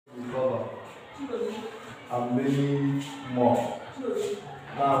and many more.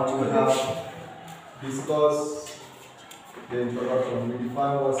 Now we have discussed the introduction. We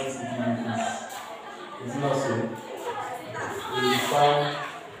define what CCTV is. It's not so. We define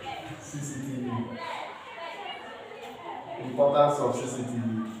CCTV. Importance of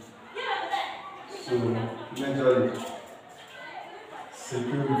CCTV. So, majorly,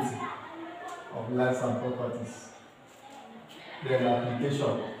 security of lives and properties. Then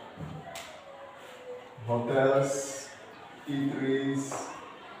application. Hotels, eateries,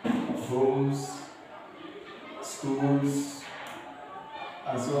 homes, schools,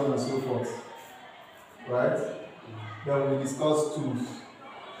 and so on and so forth. Right? Then we discuss tools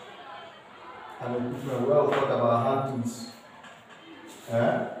and equipment. Well, we talk about hand tools.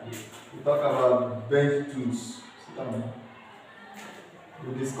 We talk about bench tools.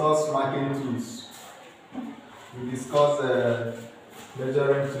 We discuss marking tools. We discuss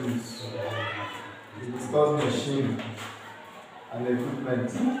measuring tools. We discuss machine and equipment.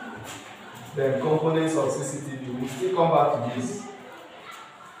 Then components of CCTV. We'll still come back to this.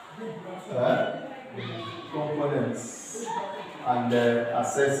 Components and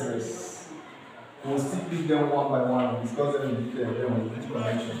accessories. We'll still pick them one by one and discuss them in detail then with each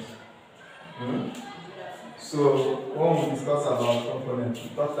connections. So when we discuss about components, we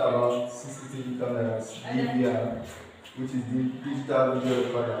talked about CCTV cameras, DVR, which is the digital video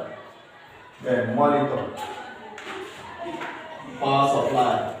recorder, then monitor, power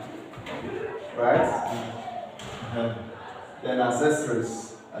supply, right? Then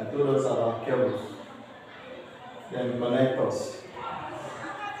accessories, I told us about cables, then connectors,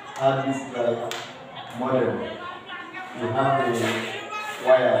 hard disk drive, modem, we have a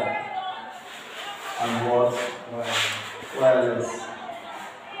wire and what? Wireless.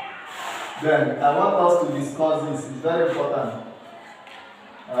 Then I want us to discuss this, it's very important.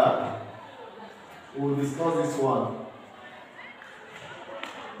 We'll discuss this one.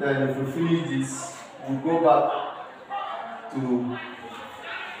 Then if we finish this, we'll go back to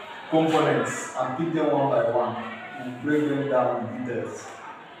components and pick them one by one. We'll break them down in details.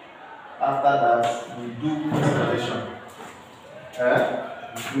 After that, we'll do installation.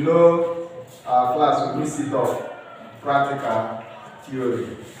 You know, our class will mix it up, practical,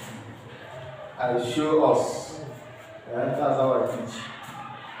 theory. I show us, that's how I teach.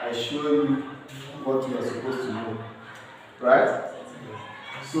 I show you what you are supposed to do, right?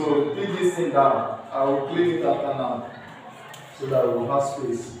 So pick this thing down. I will clean it after now, so that we will have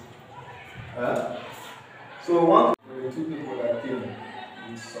space. So there were two people that came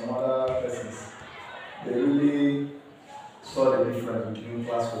with some other persons. They really saw the difference between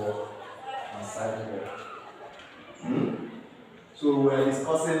classwork and side work. So we're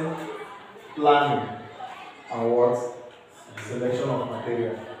discussing planning and what? Selection of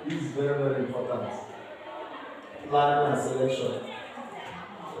material. This is very, very important. Planning and selection.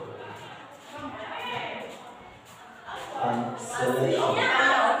 And selection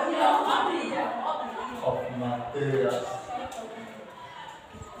of materials.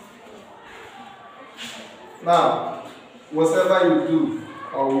 Now, whatever you do,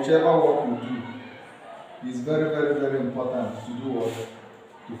 or whichever work you do, is very, very, very important to do what?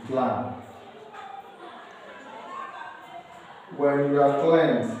 To plan. When your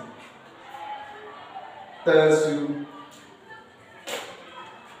client tells you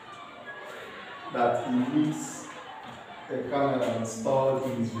that he needs a camera installed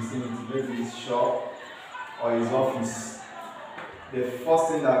in his vicinity, maybe his shop or his office, the first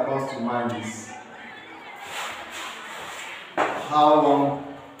thing that comes to mind is how long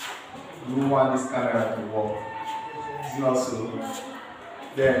do you want this camera to work? It's not so.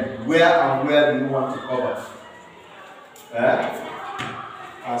 Then where do you want to cover?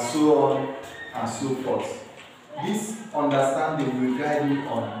 And so on and so forth. This understanding will guide you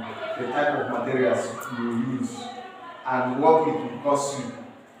on the type of materials you use and what it will cost you.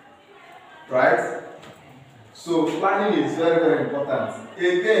 Right? So planning is very, very important.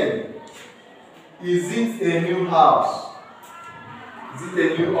 Again, is it a new house? Is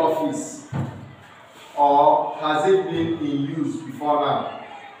it a new office? Or has it been in use before now?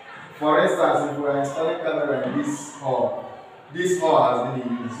 For instance, if we are installing camera in this hall has been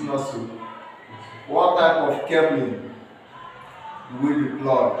in use, not so. What type of cabling do we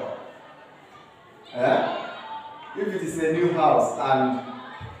deploy? If it is a new house and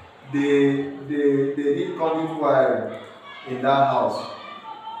they did conduit wiring in that house,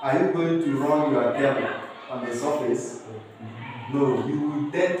 are you going to run your cable on the surface? No, you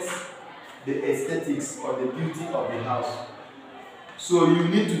will dent the aesthetics or the beauty of the house. So you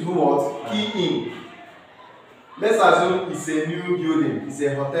need to do what? Key in. Let's assume it's a new building, it's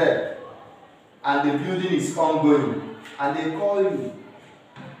a hotel. and the building is ongoing, and they call you,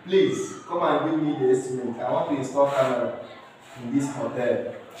 please come and give me the estimate. I want to install camera in this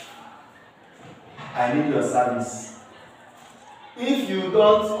hotel. I need your service. If you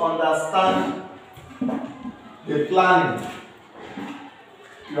don't understand the planning,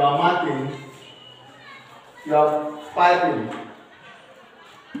 you are marking, you are piping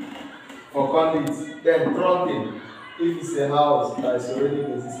for conduit, then trunking if it's a house that is already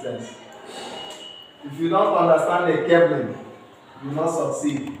in existence. If you don't understand the cabling, you will not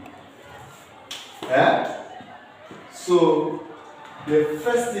succeed. So the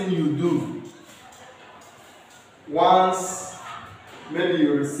first thing you do, once maybe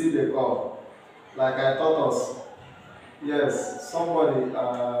you receive a call, like I taught us, yes, somebody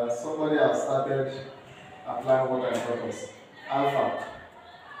has started applying what I taught us. Alpha.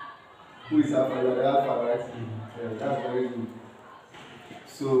 Who is Alpha? You are the Alpha, right? Yeah, that's very good.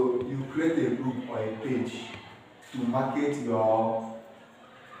 So you create a group or a page to market your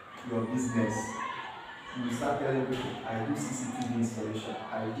business. You start telling people, I do CCTV installation,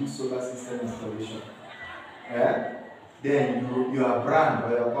 I do solar system installation. Then your brand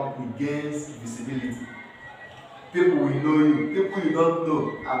or your company gains visibility. People will know you, people you don't know,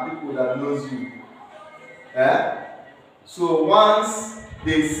 and people that knows you. So once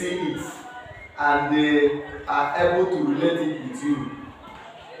they see it and they are able to relate it with you,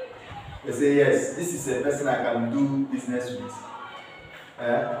 they say, yes, this is a person I can do business with.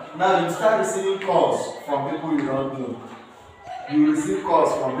 Now you start receiving calls from people you don't know. You receive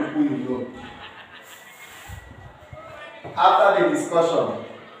calls from people you know. After the discussion,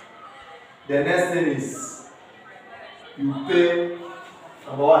 the next thing is you pay,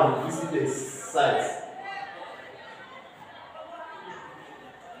 number one, you visit the site.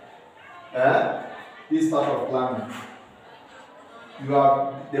 This part of planning.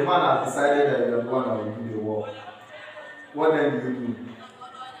 The man has decided that you are the one that will do the work. What then do you do?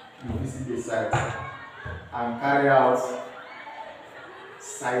 You visit the site and carry out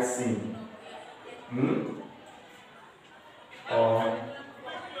sightseeing. Or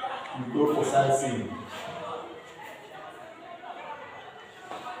you go for sightseeing.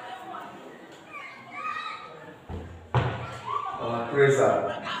 Or appraisal.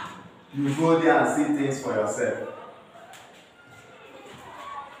 You go there and see things for yourself.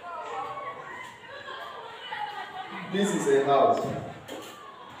 This is a house.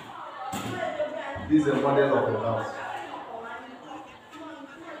 This is a model of a house.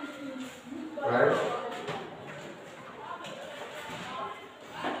 Right?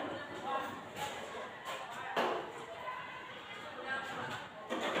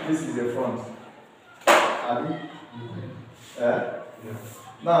 This is the front. Abi? Yeah.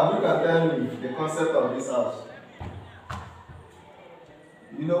 Now, you can tell me the concept of this house.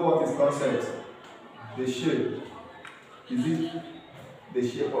 You know what is concept? The shape. Is it the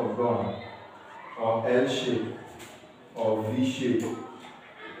shape of gun, or L shape, or V shape,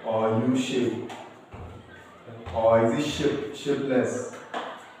 or U shape, or is it shapeless?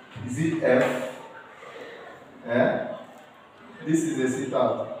 Is it F? This is a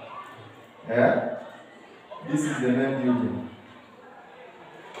sit-out. This is the main building.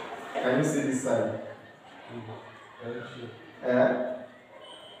 Can you see this side?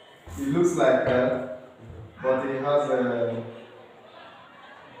 It looks like L, but it has a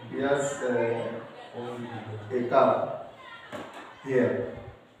cap here.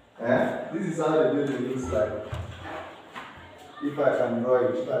 This is how the building looks like. If I can draw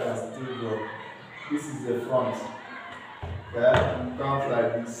it, if I can still draw. This is the front. It comes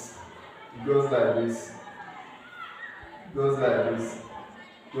like this. It goes like this. It goes like this.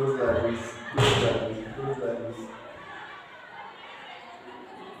 It goes like this. It goes like this. It goes like this.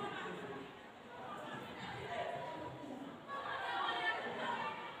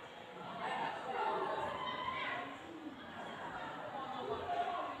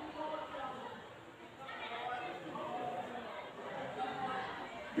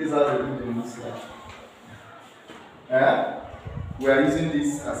 This is how the building looks like. We are using this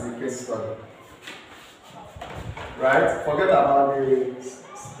as a case study. Right? Forget about the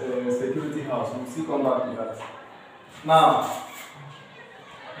security house. We'll still come back to that. Now,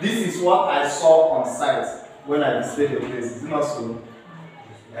 this is what I saw on site when I visited the place. Is it not so?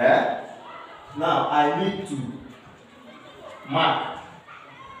 Now, I need to mark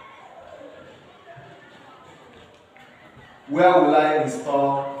where will I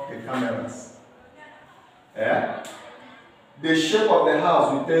install the cameras. The shape of the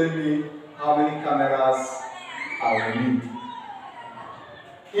house will tell me how many cameras I will need.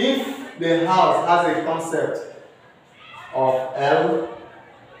 If the house has a concept of L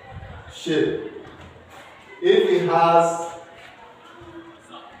shape. If it has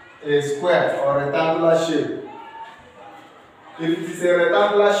a square or rectangular shape, if it is a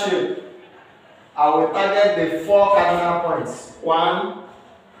rectangular shape, I will target the 4 cardinal points. 1,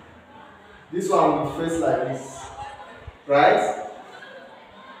 this one will face like this, right?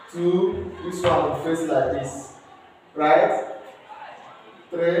 2, this one will face like this, right?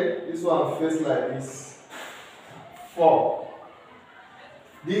 3, this one will face like this. 4.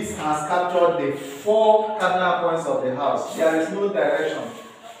 This has captured the 4 cardinal points of the house. There is no direction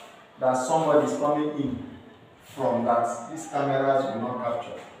that somebody is coming in from that these cameras will not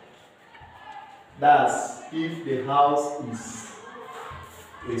capture. That's if the house is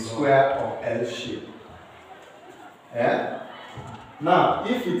a square or L shape. Yeah? Now,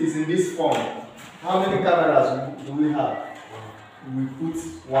 if it is in this form, how many cameras do we have? We put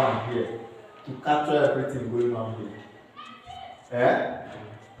 1 here to capture everything going on here. Yeah?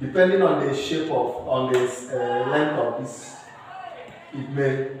 Depending on the shape of, on the length of this, it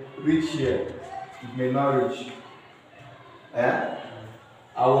may reach here, it may not reach. Yeah?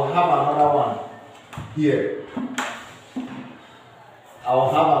 I will have another one here. I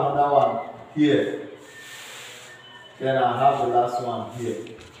will have another one here. Then I have the last one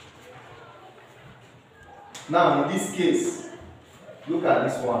here. Now, in this case, look at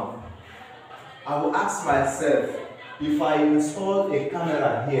this one. I will ask myself, if I install a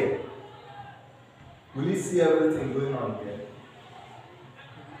camera here, will you see everything going on here?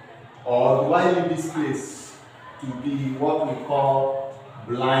 Or do I leave this place to be what we call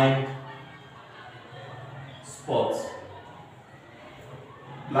blind spot?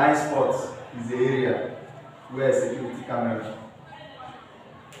 Blind spot is the area where a security camera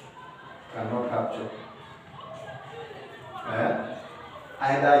cannot capture.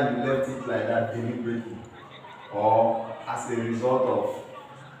 Either you left it like that deliberately, or as a result of,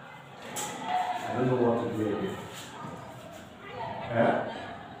 I don't know what to do again.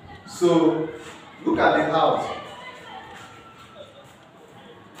 So, look at the house.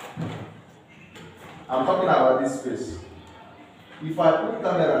 I'm talking about this space. If I put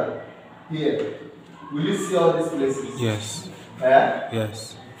camera here, will you see all these places? Yes.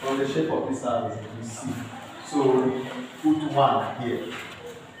 Yes. From the shape of this house, you see. So, put 1 here.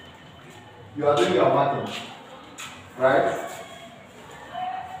 You are doing your marking, right?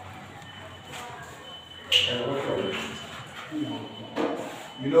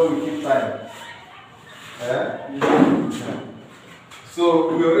 You know we keep time. So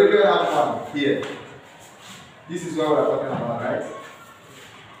we already have 1 here. This is what we are talking about, right?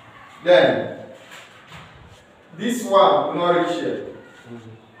 Then this one will not reach here,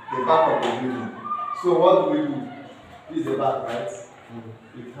 the back of the building. So what do we do? This is the back, right?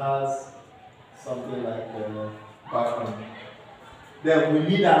 It has something like a background. Then we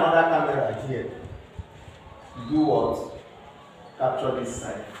need another camera here to do what? Capture this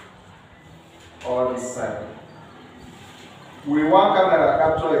side or this side. We want camera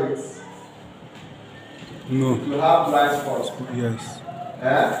capture it. No. To have blind spots. Yes.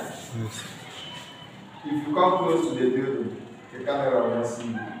 Yes. If you come close to the building, the camera will not see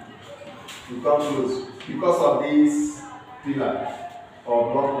you. You come close because of this pillar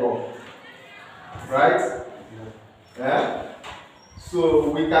or block wall. Right? So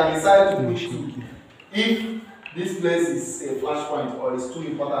we can decide to put 2. If this place is a flashpoint or is too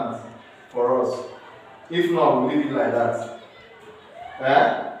important for us. If not, we leave it like that.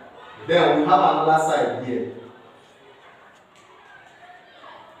 Then we have another side here.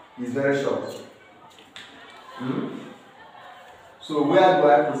 It's very short. So where do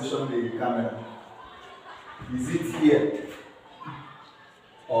I position the camera? Is it here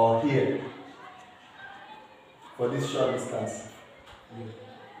or here for this short distance?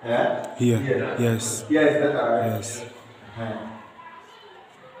 Here. Yes. Here is better, right? Yes.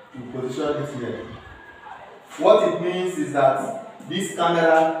 You position it here. What it means is that this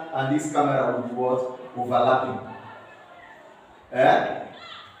camera and this camera will be what? Overlapping.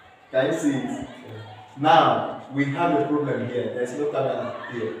 Can you see it? Now we have a problem here. There's no camera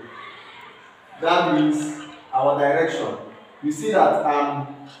here. That means our direction. You see that I'm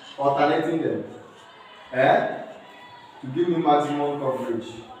alternating them. To give me maximum coverage.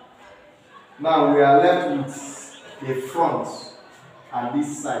 Now we are left with the front and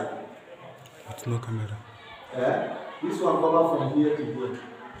this side. It's no camera. This one cover from here to here.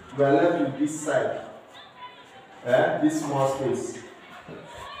 We are left with this side. This small space.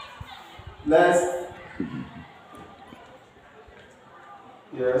 Let's.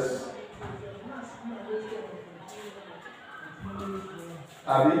 Yes.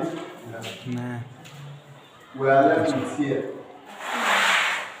 Abi? Nah. We are left with here.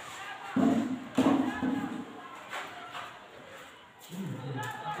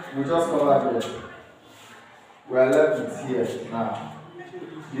 We just covered here. We are left with here now.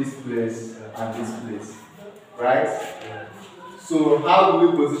 This place and this place. Right? So how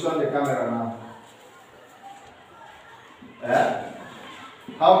do we position the camera now?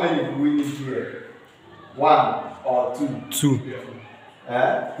 How many do we need here? 1 or 2? 2.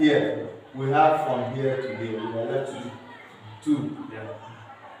 Here. We have from here to here. We are left with 2.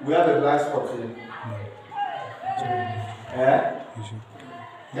 We have a blind spot here.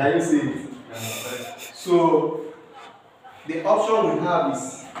 Can you see it? So the option we have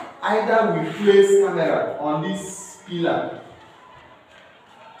is either we place camera on this pillar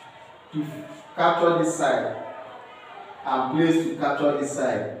to capture this side and place to capture this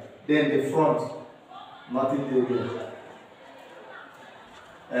side, then the front, nothing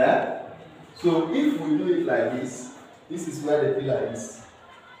there. So if we do it like this, this is where the pillar is,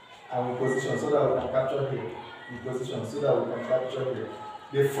 and we position so that we can capture here. We position so that we can capture here.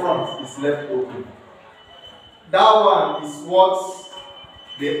 The front is left open. That one is what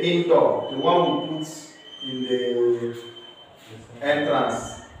the indoor, the one we put in the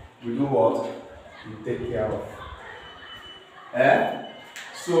entrance, we do what? We take care of.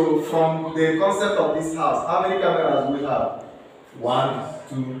 So from the concept of this house, how many cameras do we have? 1,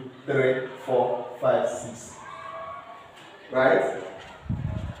 2, 3, 4, 5, 6. Right?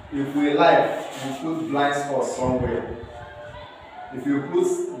 If we like, we put blind spot somewhere. If you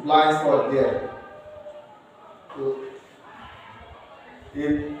put blind spot there,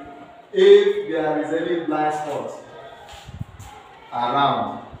 if there is any blind spot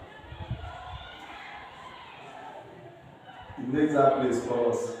around, it makes that place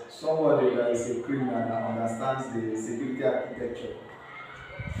for us. Somebody that is a criminal that understands the security architecture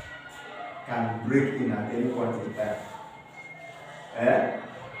can break in at any point in time.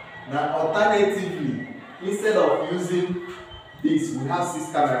 Now, alternatively, instead of using this, we have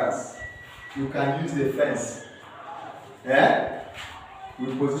 6 cameras. You can use the fence. We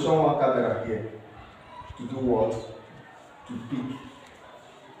position one camera here to do what? To pick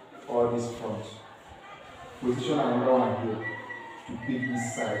all these fronts. Position another one here to pick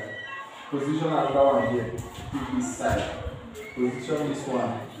this side. Position another one here to pick this side. Position this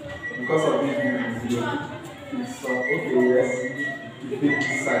one. Because of this video, it's okay, yes, to pick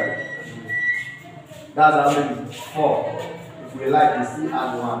this side. That's how many? 4. If we like, we still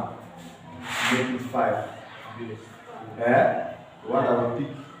add 1. Make it 5. The one that will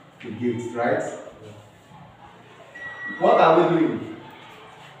pick the gates, right? What are we doing?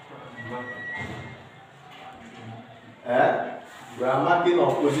 We are marking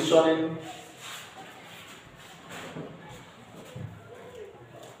or positioning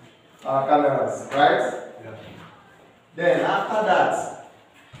our cameras, right? Then after that,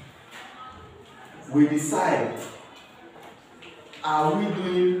 we decide, are we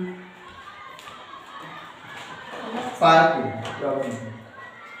doing parking?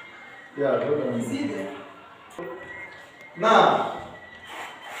 Now,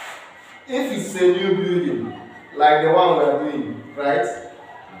 if it's a new building, like the one we are doing, right?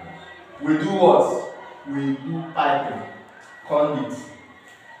 We do what? We do piping, conduit,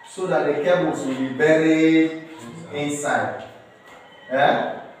 so that the cables will be buried inside.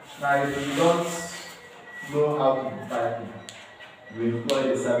 Now, if you don't know how to do piping, we employ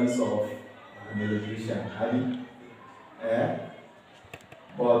the service of an electrician.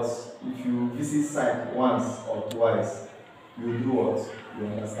 But if you visit site once or twice, you do what? You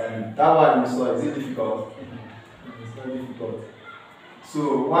understand it. That one you saw, is it difficult? It's not difficult.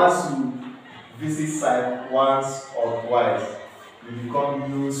 So once you visit site once or twice, you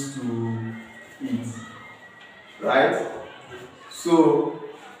become used to it. Right? So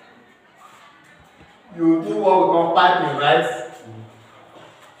you do what we call piping, right?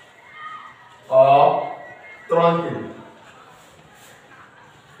 Or trunking.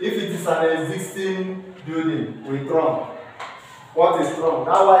 If it is an existing building, we trunk. What is trunk?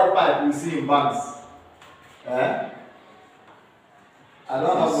 That white pipe you see in banks. I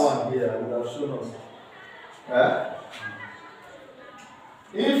don't have one here, I would have shown us.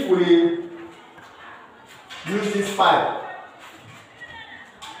 If we use this pipe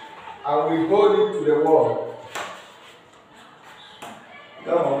and we hold it to the wall,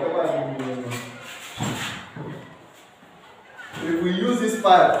 if we use this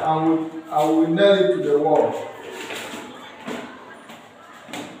pipe and we nail it to the wall,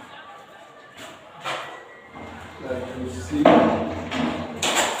 like you see,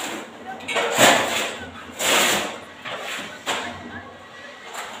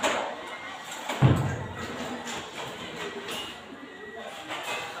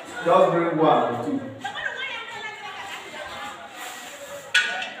 just bring 1 or 2.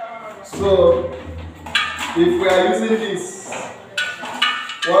 So, if we are using this,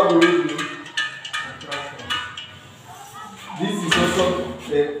 what do we do? This is also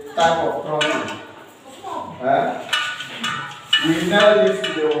a type of trunking. We nail this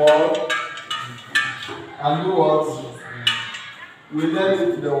to the wall and do what? We nail it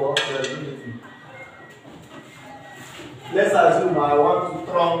to the wall. Let's assume I want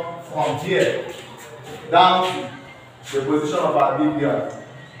to trunk from here down to the position of our DVR.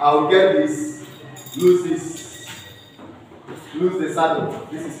 I'll get this, lose the saddle.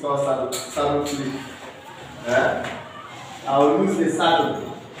 This is called saddle flip. I'll lose the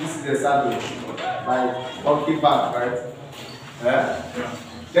saddle. This is the saddle by funky back, right?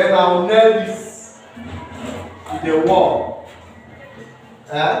 Then I'll nail this to the wall.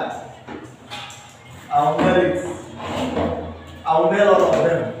 I'll nail it. I'll nail all of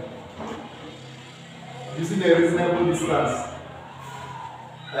them using a reasonable distance.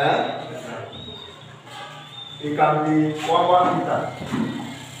 It can be 1 meter.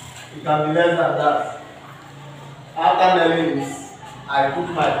 It can be less than that. After nailing this, I put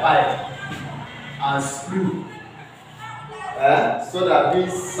my pipe and screw so that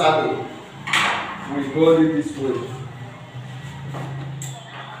this saddle will go this way.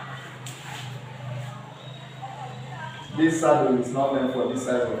 This saddle is not meant for this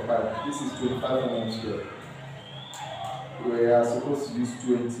size of pipe. This is 25 mm square. We are supposed to use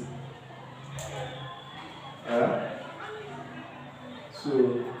 20. So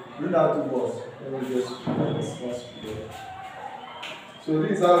bring out 2 balls. Let me just put this together. So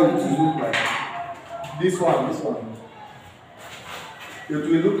this is how it will look like. This one. It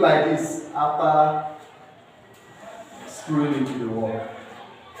will look like this after screwing into the wall.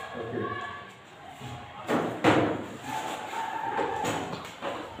 Okay.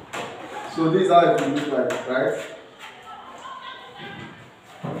 So this is how it will look like, right?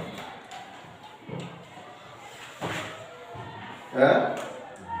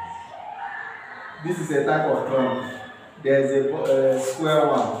 This is a type of trunk. There is a square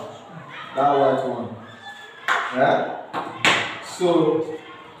one, that white one. So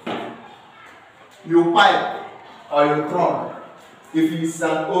you pipe or you trunk. If it's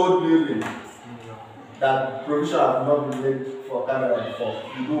an old building that provision have not been made for camera before,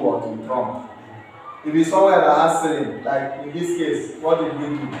 you do what? You trunk. If it's somewhere that has ceiling, like in this case, what did we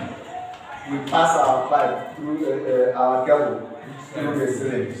do? We pass our pipe through our cable through the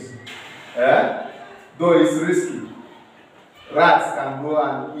ceilings. Though it's risky, rats can go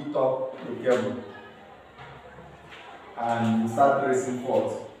and eat up the cable and start tracing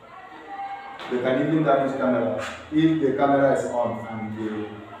faults. They can even damage camera if the camera is on and they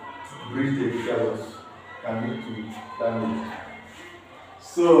breach the cables. Can lead to damage.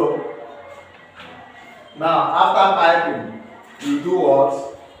 So now after piping, you do what?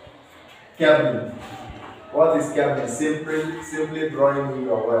 Cabling. What is cabling? Simply drawing in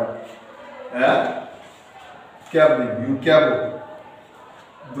your wire. Cabling. You cable.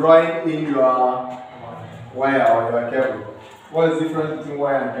 Drawing in your wire or your cable. What is the difference between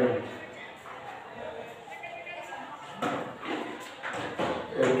wire and cable?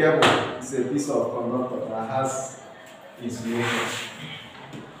 A cable is a piece of conductor that has insulation.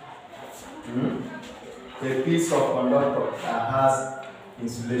 A piece of conductor that has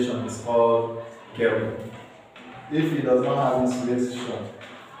insulation is called cable. If it does not have insulation,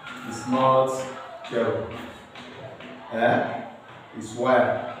 it's not cable. It's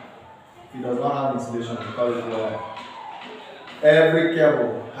wire. If it does not have insulation, we call it wire. Every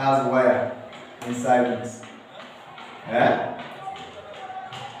cable has wire inside it.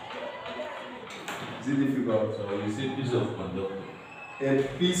 Is it difficult? So you say piece of conductor. A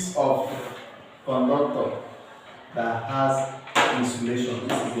piece of conductor that has insulation.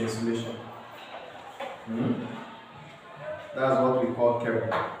 This is the insulation. That's what we call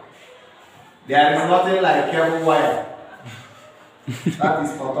cable. There is nothing like cable wire. That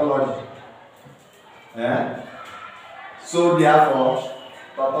is tautology. So therefore,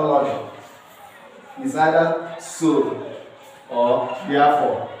 tautology is either so or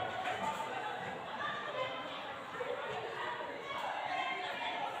therefore.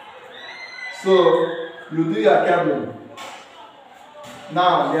 So you do your cabling.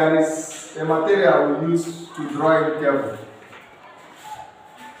 Now there is a material we use to draw in cable.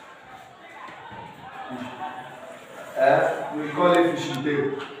 We call it fishing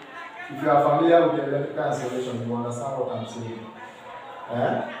tape. If you are familiar with the electrical installation, you understand what I'm saying.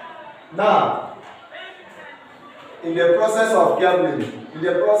 Now, in the process of cabling, in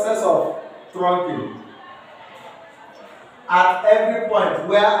the process of trunking, at every point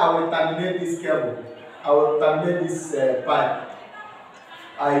where I will terminate this cable, I will terminate this pipe,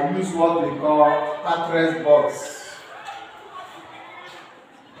 I use what we call pattress box.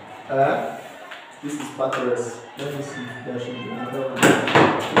 This is pattress. Let me see. There should be another one.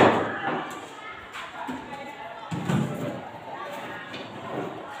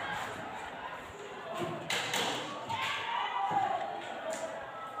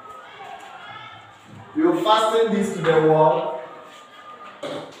 You fasten this to the wall,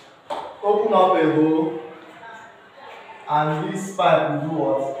 open up a hole, and this pipe will do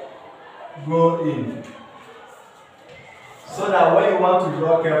what? Go in. So that when you want to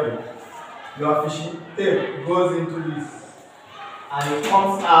draw cable, your fishing tape goes into this and it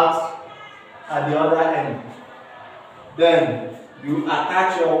comes out at the other end. Then you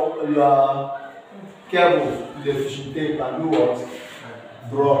attach your cable to the fishing tape and do what?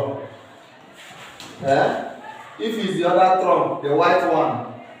 Draw. If it's the other trunk, the white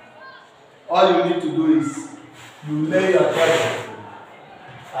one, all you need to do is you lay your cable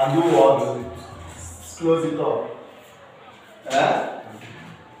and do what? Close it up.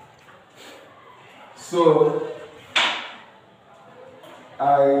 So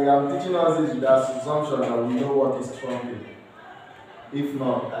I am teaching us this with the assumption that we know what is trunking. If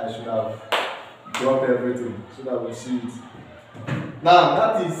not, I should have dropped everything so that we see it. Now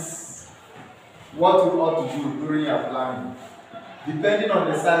that is what you ought to do during your planning. Depending on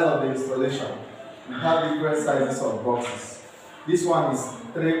the size of the installation, we have different sizes of boxes. This one is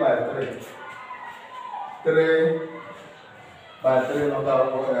 3 by 3. 3 by 3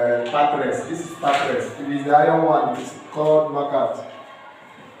 pattress. This is pattress. If it is the iron one, it's called knockout.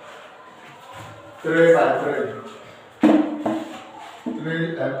 3 by 3.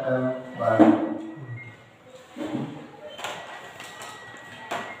 3 mm by.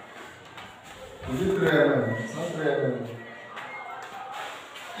 Is it 3 mm? It's not 3 mm.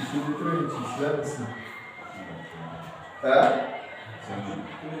 It should be 3 inches. Let me see.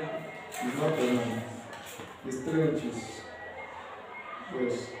 It's not 3 mm. It's 3 inches.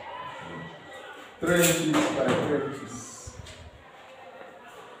 Yes. 3 inches by 3 inches.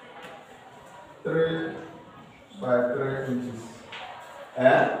 3 by 3 inches.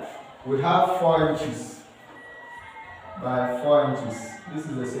 We have 4 inches by 4 inches. This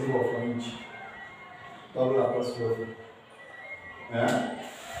is the symbol for inch. Double apostrophe.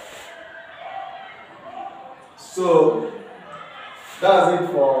 So that's it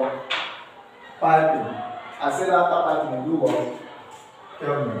for piping. I said after piping, we do what?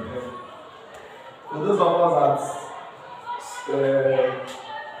 Tell me. For those of us that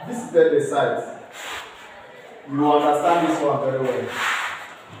visited the site, you understand this one very well.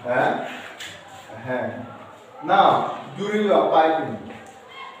 Now, during your piping,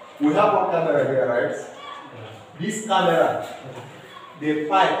 we have one camera here, right? This camera, the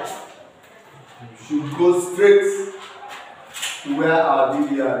pipe should go straight to where our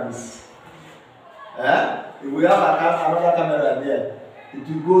DVR is. If we have another camera there, it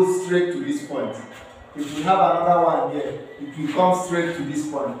will go straight to this point. If we have another one here, it will come straight to this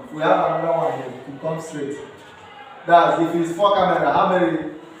point. If we have another one here, it will come straight. That's if it's 4 cameras, how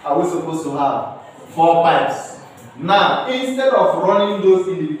many are we supposed to have? 4 pipes. Now, instead of running those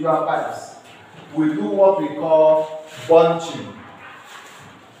individual pipes, we do what we call bunching.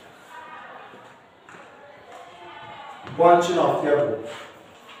 Bunching of cable.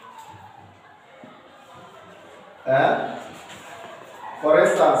 For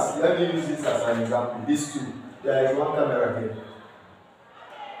instance, let me use this as an example. These two. There is one camera here.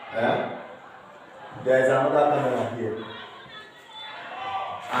 There is another camera here.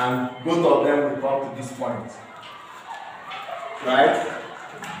 And both of them will come to this point. Right?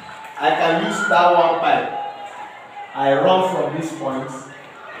 I can use that one pipe. I run from this point,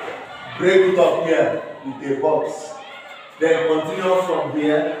 break it up here with a box, then continue from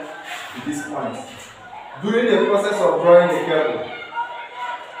here to this point. During the process of drawing the cable,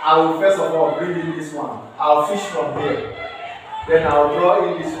 I will first of all bring in this one. I'll fish from here. Then I'll draw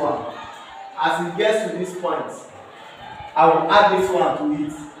in this one. As it gets to this point, I will add this one to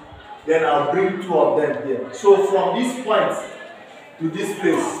it. Then I'll bring 2 of them here. So from this point to this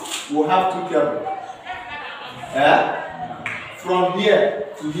place, we'll have 2 cables. From here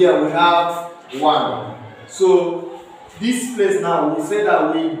to here, we have 1. So this place now, we'll say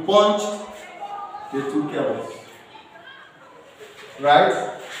that we bunched the 2 cables. Right?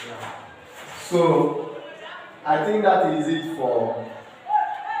 Yeah. So I think that is it for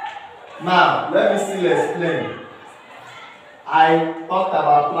now. Let me still explain. I talked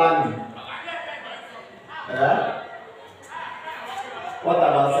about planning. What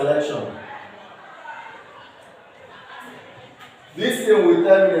about selection? This thing will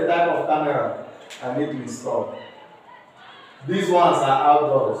tell me the type of camera I need to install. These ones are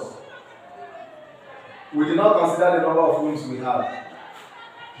outdoors. We did not consider the number of rooms we have.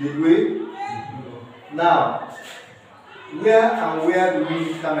 Did we? Now, where do we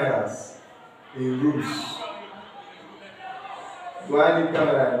need cameras? In rooms. Do I need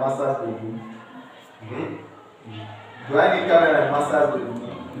camera in master's bedroom? Do I need camera in master's bedroom?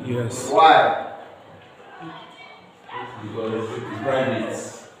 Yes. Why? Because it's private.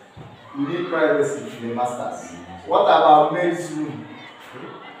 You need privacy in the masters. What about maid's room?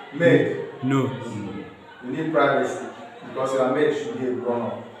 Maid? No. You need privacy because your maid should be a grown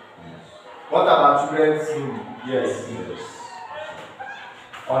up. What about children's room? Yes.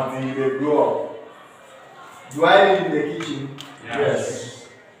 Until they grow up. Do I live in the kitchen? Yes.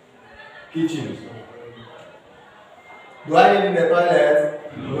 Kitchen. Do I live in the toilet?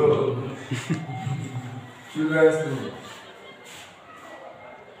 No. Children's room.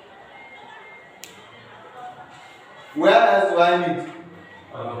 Where else do I need?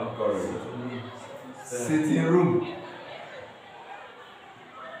 Sitting room.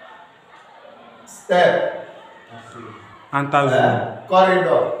 Step. Anteroom.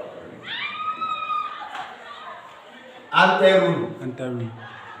 Corridor. Anteroom. Anteroom.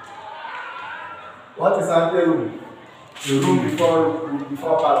 What is anteroom? The room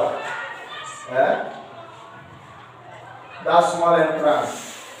before parlor. That small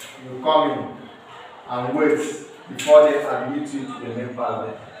entrance, you come in and wait before they admit you to the main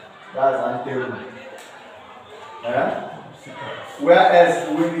parlor. That's anteroom. Where else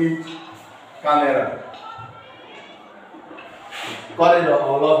do we need camera? Corridor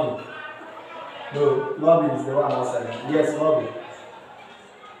or lobby? No, lobby is the one outside. Yes, lobby.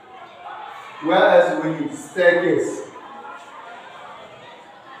 Where else do we need? Staircase.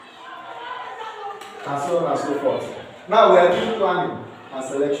 And so on and so forth. Now we are doing planning and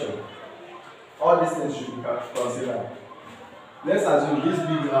selection. All these things should be considered. Let's assume this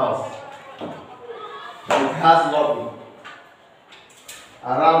big house, it has lobby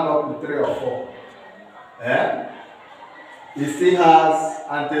around up to 3 or 4. It still has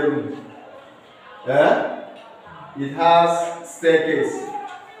anteroom. It has staircase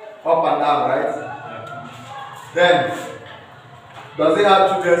up and down, right? Then, does it have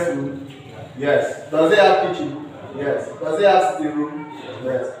children's room? Yes. Does it have kitchen? Yes. Does it have sitting room?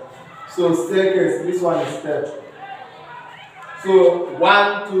 Yes. So staircase, this one is step. So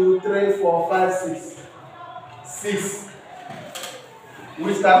 1, 2, 3, 4, 5, 6. 6.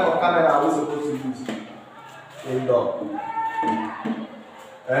 Which type of camera are we supposed to use? Indoor.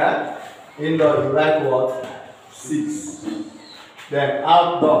 Indoor, you write what? 6. Then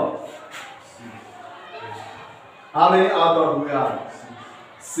outdoor. How many outdoor do we have?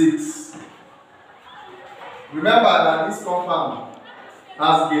 6. Remember that this compound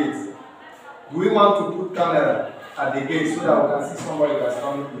has gates. Do we want to put camera at the gate so that we can see somebody that's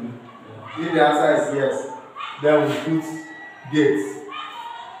coming in? If the answer is yes, then we put gates.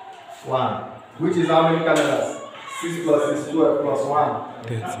 1. Which is how many cameras? 6 plus 6, 12 plus 1.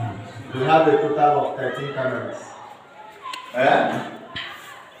 13. We have a total of 13 cameras.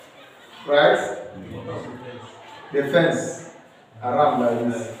 Right? The fence around like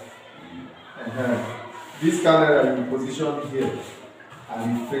this. This camera will be positioned here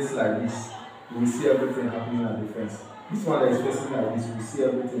and it face like this. You will see everything happening at the fence. This one that is facing like this, you will see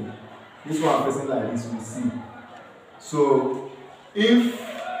everything. This one facing like this, you will see. So, if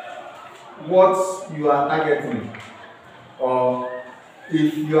what you are targeting, or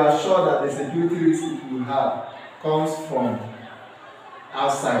if you are sure that the security risk you have comes from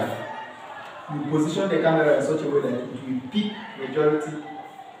outside, you position the camera in such a way that it will pick majority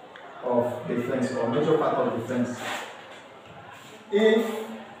of the fence or major part of the fence. If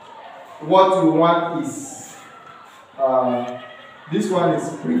what you want is this one is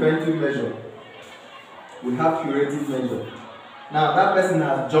preventive measure, we have curative measure. Now that person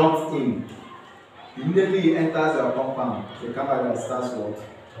has jumped in. Immediately he enters your compound, the camera starts what?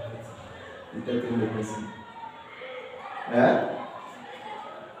 Detecting the person.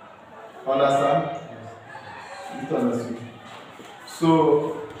 Understand? You understand?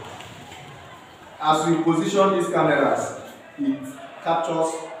 So as we position these cameras, it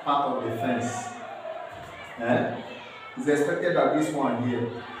captures part of the fence. It's expected that this one here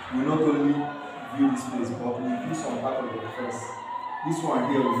will not only view this place, but will view some part of the fence. This one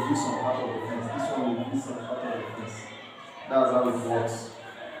here will view some part of the fence. This one will view some part of the fence. That's how it works.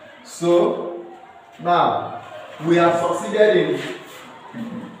 So now we have succeeded in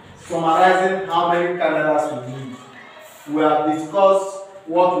summarizing how many cameras we need. We have discussed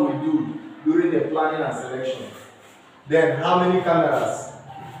what we do during the planning and selection. Then how many cameras?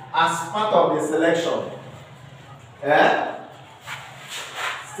 As part of the selection,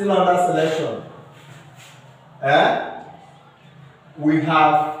 Still under selection. We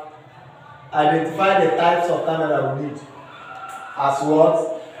have identified the types of camera we need as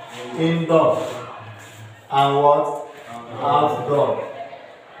what? Indoor and what? Outdoor.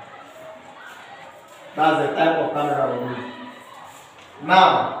 That's the type of camera we need.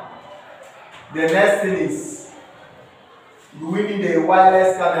 Now, the next thing is, do we need a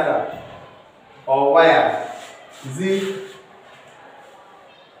wireless camera or wired? Is it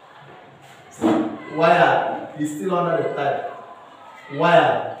wired? Is still under the type.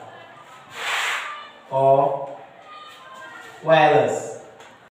 Wired or wireless?